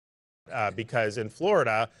because in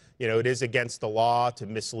Florida, you know, it is against the law to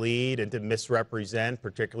mislead and to misrepresent,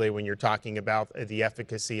 particularly when you're talking about the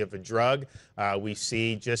efficacy of a drug. We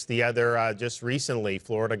see just recently,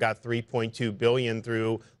 Florida got $3.2 billion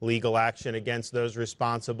through legal action against those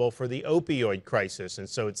responsible for the opioid crisis. And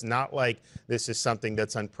so it's not like this is something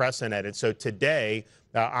that's unprecedented. So today,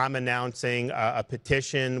 I'm announcing a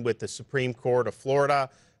petition with the Supreme Court of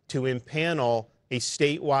Florida to impanel a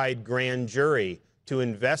statewide grand jury to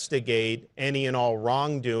investigate any and all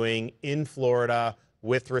wrongdoing in Florida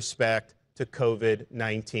with respect to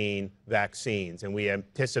COVID-19 vaccines. And we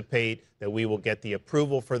anticipate that we will get the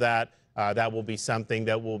approval for that. That will be something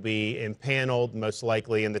that will be impaneled, most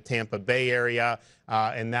likely in the Tampa Bay area,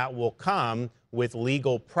 and that will come with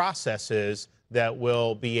legal processes that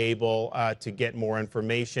will be able to get more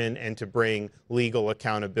information and to bring legal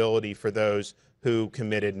accountability for those who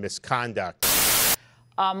committed misconduct.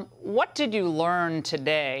 What did you learn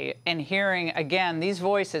today in hearing, again, these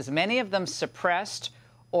voices, many of them suppressed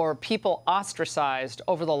or people ostracized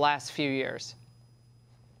over the last few years?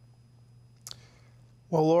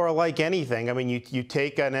 Well, Laura, like anything, I mean, you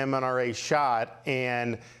take an mRNA shot,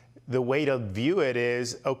 and the way to view it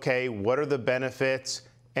is, okay, what are the benefits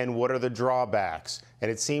and what are the drawbacks?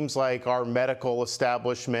 And it seems like our medical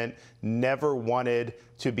establishment never wanted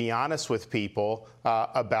to be honest with people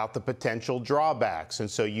about the potential drawbacks. And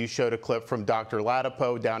so you showed a clip from Dr.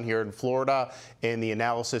 Ladapo down here in Florida and the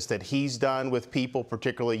analysis that he's done with people,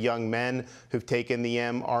 particularly young men who've taken the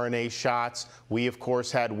mRNA shots. We, of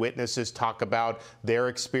course, had witnesses talk about their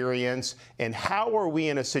experience. And how are we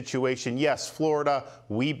in a situation? Yes, Florida,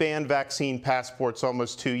 we banned vaccine passports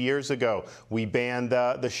almost 2 years ago. We banned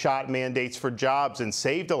the shot mandates for jobs and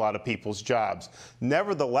saved a lot of people's jobs.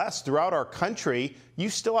 Nevertheless, throughout our country, you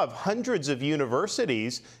still have hundreds of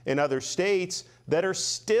universities in other states that are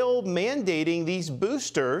still mandating these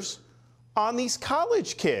boosters on these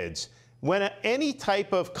college kids, when any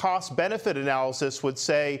type of cost-benefit analysis would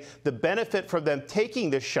say the benefit from them taking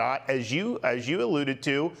the shot, as you alluded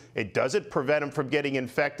to, it doesn't prevent them from getting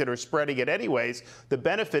infected or spreading it anyways. The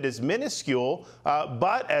benefit is minuscule,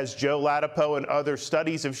 but as Joe Ladapo and other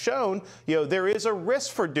studies have shown, you know, there is a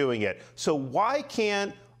risk for doing it. So why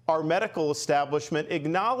can't our medical establishment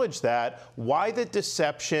acknowledge that? Why the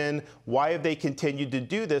deception? Why have they continued to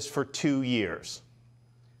do this for 2 years?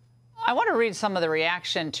 I want to read some of the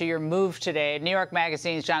reaction to your move today. New York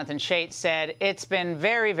Magazine's Jonathan Chait said it's been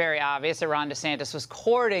very, very obvious that Ron DeSantis was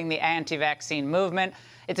courting the anti-vaccine movement.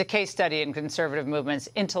 It's a case study in conservative movement's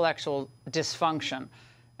intellectual dysfunction.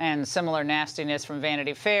 And similar nastiness from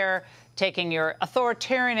Vanity Fair, taking your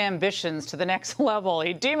authoritarian ambitions to the next level.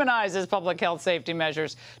 He demonizes public health safety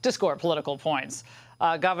measures to score political points.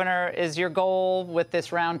 Governor, is your goal with this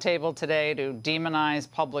roundtable today to demonize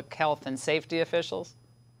public health and safety officials?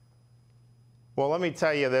 Well, let me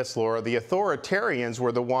tell you this, Laura. The authoritarians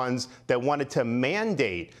were the ones that wanted to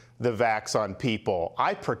mandate the vax on people.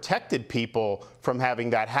 I protected people from having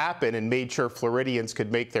that happen and made sure Floridians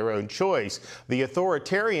could make their own choice. The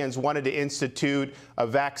authoritarians wanted to institute a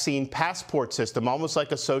vaccine passport system, almost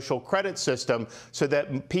like a social credit system, so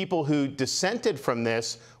that people who dissented from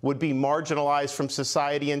this would be marginalized from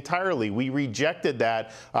society entirely. We rejected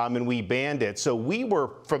that and we banned it. So we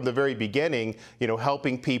were, from the very beginning, you know,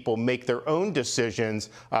 helping people make their own decisions,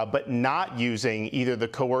 but not using either the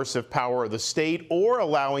coercive power of the state or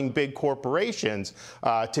allowing big corporations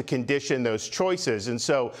to condition those choices. And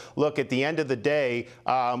so, look, at the end of the day,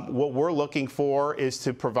 what we're looking for is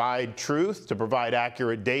to provide truth, to provide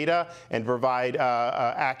accurate data, and provide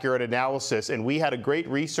accurate analysis. And we had a great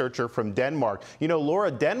researcher from Denmark. You know, Laura,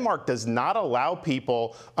 Denmark does not allow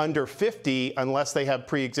people under 50, unless they have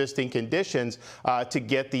pre-existing conditions, to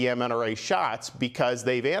get the mRNA shots, because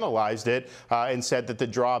they've analyzed it and said that the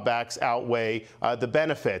drawbacks outweigh the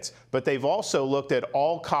benefits. But they've also looked at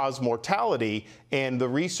all-cause mortality, and the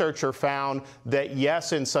researcher found that,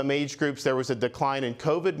 yes, in some age groups there was a decline in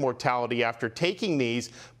COVID mortality after taking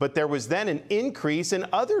these, but there was then an increase in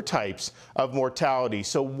other types of mortality.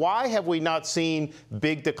 So why have we not seen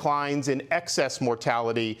big declines in excess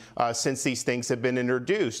mortality since these things have been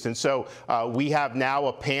introduced? And so we have now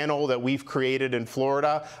a panel that we've created in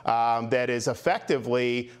Florida that is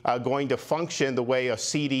effectively going to function the way a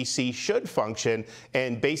CDC should function,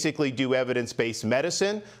 and basically do evidence-based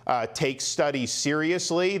medicine, take studies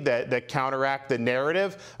seriously that counteract the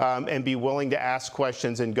narrative, and be willing to ask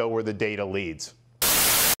questions and go where the data leads.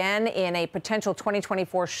 in a potential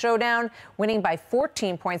 2024 showdown, winning by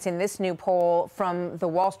 14 points in this new poll from the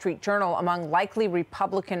Wall Street Journal among likely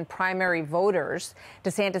Republican primary voters.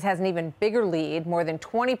 DeSantis has an even bigger lead, more than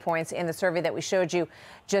 20 points in the survey that we showed you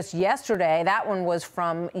just yesterday. That one was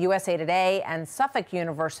from USA Today and Suffolk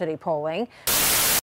University polling.